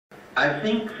I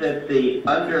think that the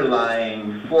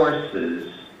underlying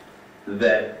forces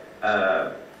that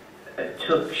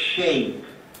took shape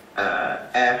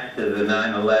after the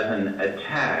 9/11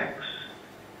 attacks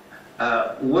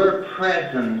were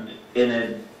present in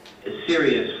a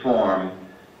serious form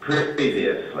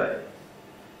previously.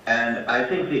 And I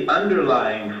think the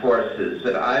underlying forces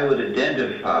that I would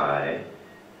identify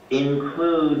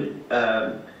include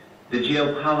the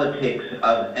geopolitics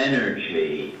of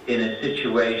energy in a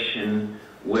situation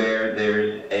where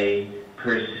there's a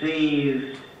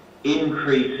perceived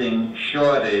increasing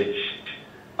shortage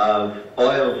of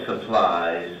oil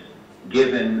supplies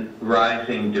given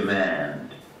rising demand,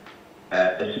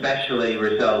 especially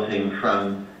resulting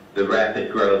from the rapid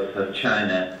growth of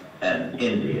China and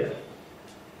India.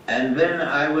 And then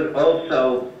I would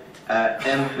also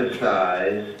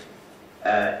emphasize,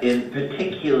 in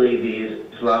particularly the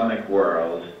Islamic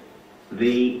world,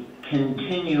 the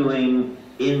continuing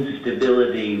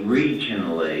instability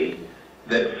regionally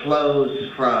that flows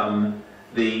from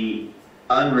the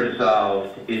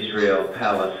unresolved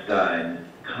Israel-Palestine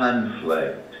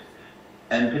conflict,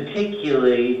 and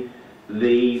particularly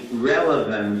the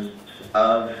relevance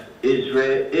of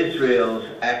Israel's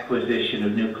acquisition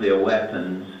of nuclear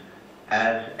weapons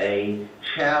as a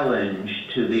challenge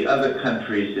to the other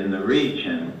countries in the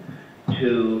region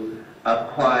to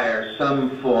acquire some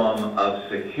form of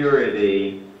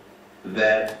security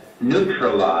that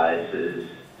neutralizes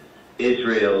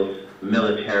Israel's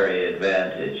military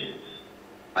advantages.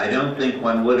 I don't think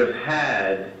one would have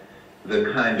had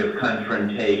the kind of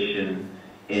confrontation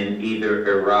in either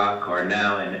Iraq or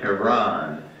now in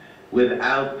Iran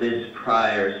without this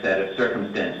prior set of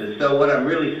circumstances. So what I'm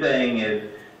really saying is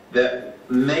that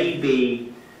maybe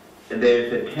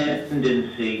there's a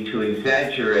tendency to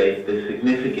exaggerate the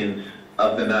significance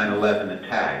of the 9/11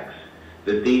 attacks,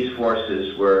 that these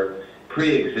forces were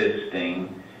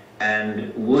pre-existing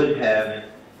and would have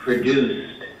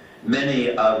produced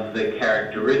many of the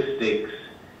characteristics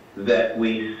that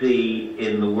we see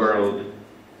in the world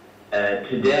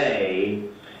today.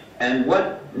 And what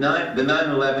the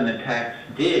 9/11 attacks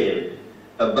did,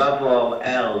 above all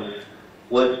else,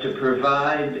 was to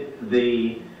provide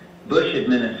the Bush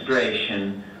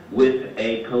administration with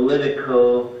a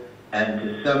political and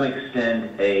to some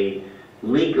extent a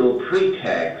legal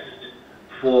pretext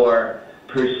for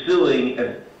pursuing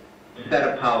a set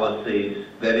of policies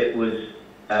that it was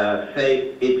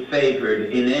it favored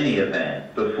in any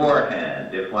event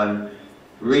beforehand. If one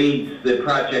reads the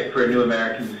Project for a New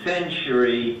American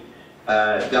Century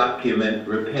document,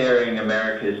 Repairing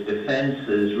America's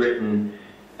Defenses, written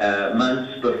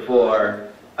months before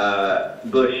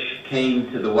Bush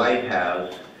came to the White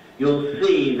House, you'll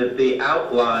see that the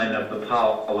outline of the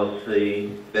policy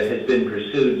that has been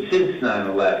pursued since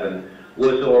 9/11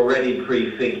 was already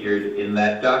prefigured in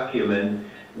that document,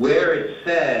 where it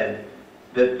said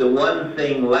that the one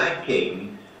thing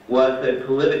lacking was a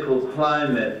political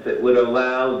climate that would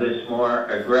allow this more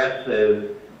aggressive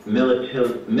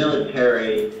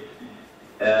military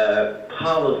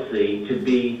policy to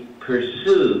be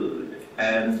pursued.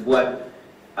 And what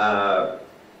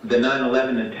the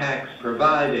 9/11 attacks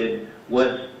provided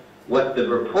was what the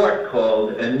report called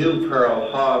a new Pearl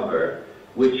Harbor,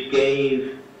 which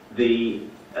gave the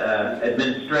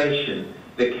administration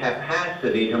the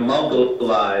capacity to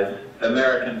mobilize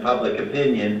American public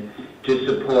opinion to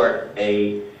support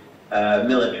a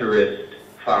militarist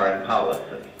foreign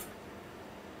policy.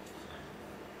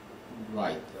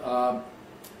 Right.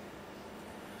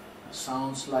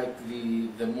 Sounds like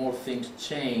the more things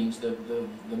change,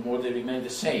 the more they remain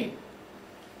the same.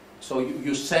 So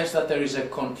you sense that there is a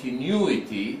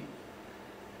continuity,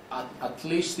 at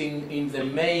least in the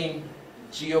main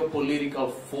geopolitical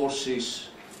forces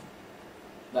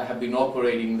that have been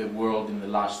operating in the world in the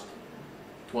last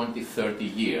 20, 30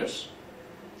 years.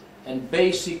 And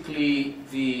basically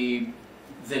the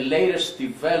latest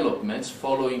developments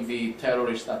following the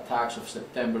terrorist attacks of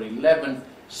September 11th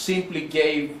simply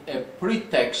gave a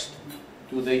pretext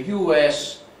to the US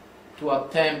to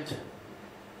attempt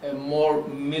a more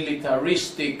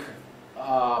militaristic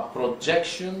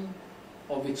projection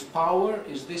of its power.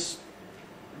 Is this,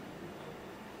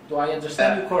 do I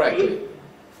understand you correctly?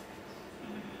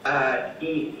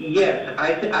 Yes,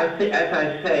 as I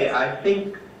say, I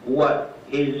think what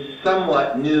is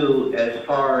somewhat new as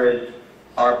far as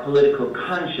our political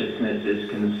consciousness is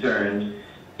concerned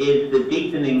is the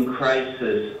deepening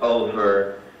crisis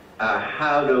over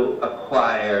how to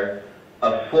acquire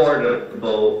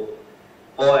affordable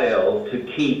oil to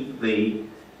keep the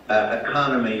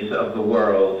economies of the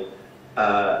world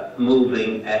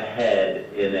moving ahead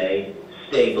in a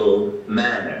stable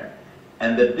manner.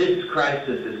 and that this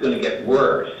crisis is going to get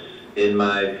worse, in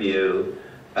my view,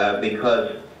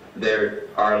 because there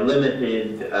are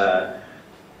limited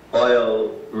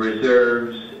oil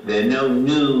reserves. There are no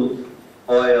new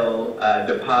oil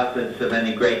deposits of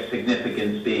any great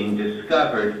significance being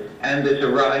discovered, and there's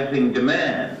a rising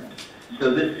demand.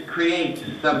 So this creates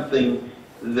something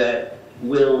that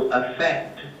will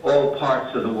affect all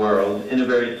parts of the world in a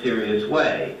very serious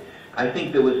way. I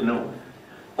think there was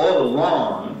all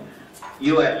along,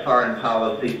 U.S. foreign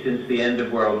policy since the end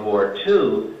of World War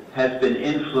II has been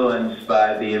influenced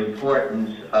by the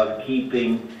importance of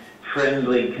keeping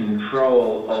friendly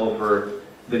control over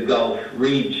the Gulf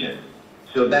region.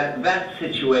 So that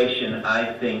situation,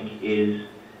 I think, is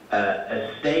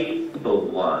a stable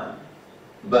one.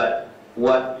 But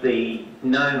what the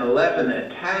 9/11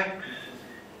 attacks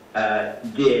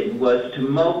did was to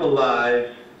mobilize,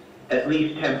 at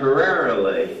least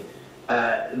temporarily,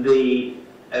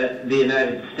 the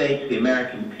United States, the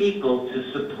American people,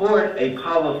 to support a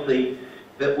policy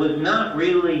that was not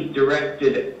really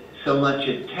directed so much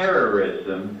at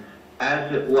terrorism as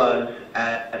it was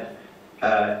at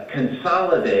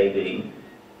consolidating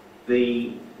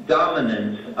the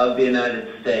dominance of the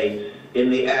United States in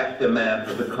the aftermath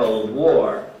of the Cold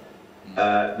War.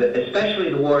 Especially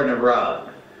the war in Iraq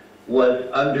was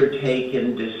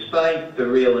undertaken despite the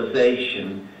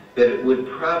realization that it would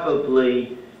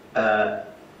probably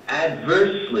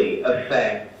adversely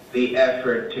affect the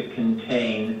effort to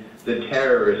contain the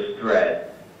terrorist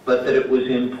threat, but that it was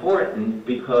important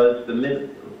because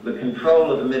the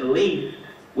control of the Middle East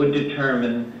would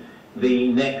determine the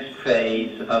next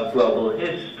phase of global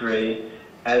history,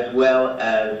 as well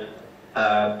as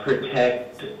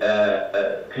protect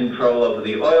control over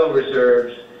the oil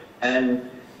reserves and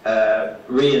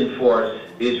reinforce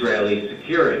Israeli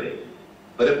security.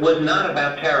 But it was not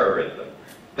about terrorism.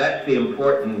 That's the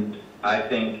important, I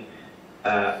think,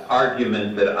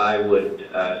 argument that I would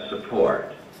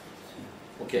support.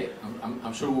 Okay,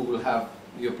 I'm sure we will have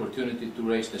the opportunity to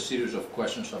raise a series of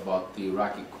questions about the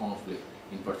Iraqi conflict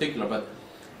in particular, but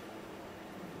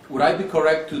would I be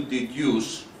correct to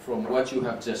deduce from what you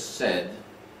have just said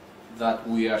that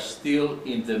we are still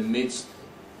in the midst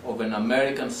of an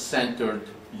American-centered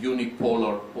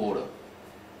unipolar order?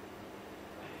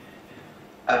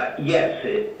 Yes,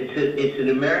 it's an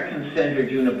American-centered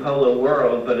unipolar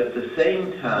world, but at the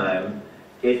same time,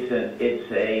 it's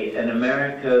an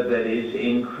America that is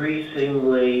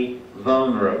increasingly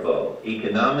vulnerable,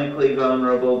 economically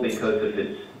vulnerable because of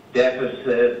its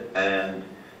deficit and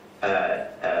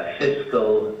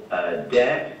fiscal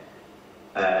debt.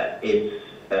 It's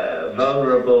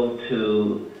vulnerable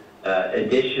to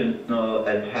additional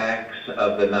attacks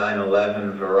of the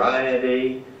 9/11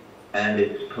 variety, and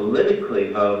it's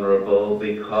politically vulnerable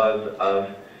because of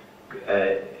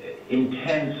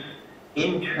intense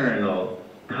internal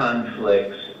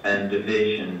conflicts and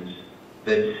divisions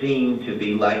that seem to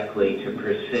be likely to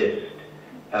persist,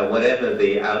 whatever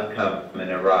the outcome in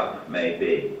Iraq may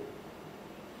be.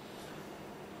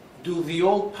 Do the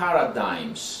old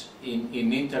paradigms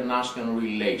in international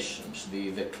relations,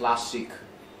 the classic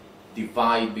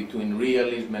divide between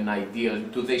realism and idealism,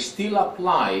 do they still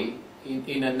apply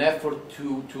in an effort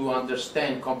to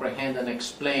understand, comprehend, and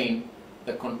explain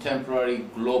the contemporary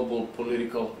global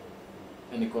political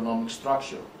and economic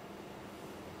structure?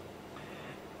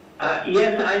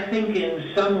 Yes, I think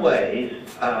in some ways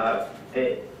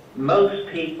most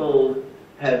people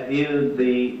have viewed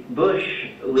the Bush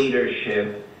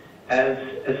leadership as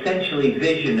essentially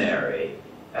visionary,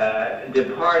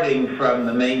 departing from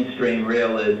the mainstream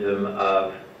realism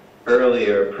of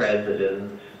earlier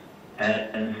presidents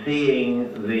and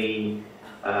seeing the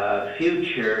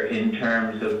future in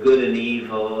terms of good and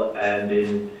evil and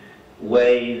in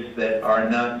ways that are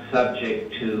not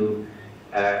subject to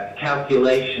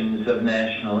calculations of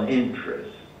national interest.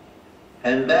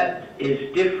 And that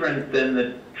is different than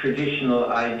the traditional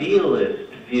idealist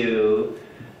view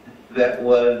that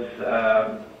was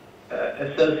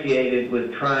associated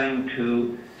with trying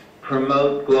to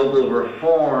promote global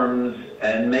reforms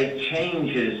and make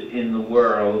changes in the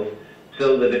world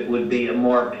so that it would be a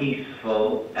more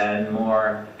peaceful and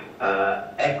more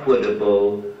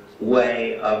equitable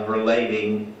way of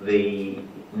relating the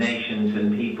nations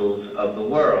and peoples of the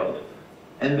world.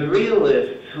 And the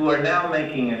realists who are now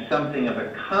making something of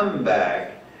a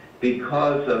comeback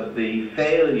because of the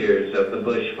failures of the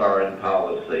Bush foreign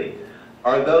policy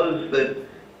are those that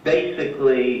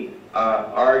basically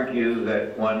argue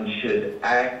that one should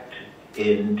act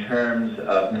in terms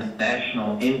of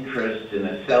national interest in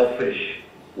a selfish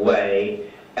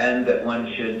way, and that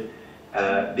one should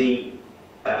be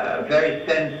very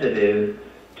sensitive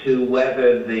to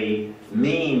whether the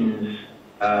means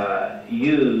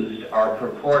used are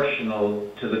proportional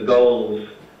to the goals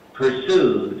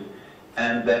pursued,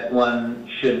 and that one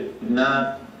should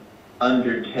not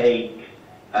undertake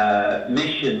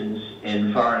missions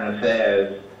in foreign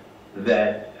affairs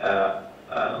that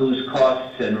whose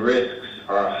costs and risks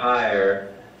are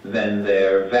higher than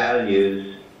their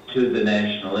values to the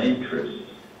national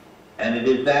interests. And it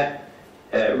is that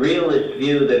realist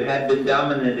view that had been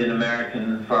dominant in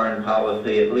American foreign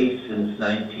policy at least since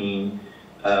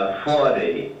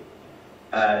 1940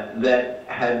 that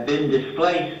had been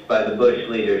displaced by the Bush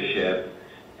leadership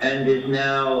and is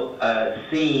now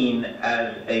seen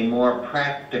as a more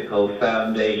practical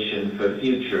foundation for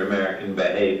future American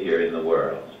behavior in the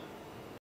world.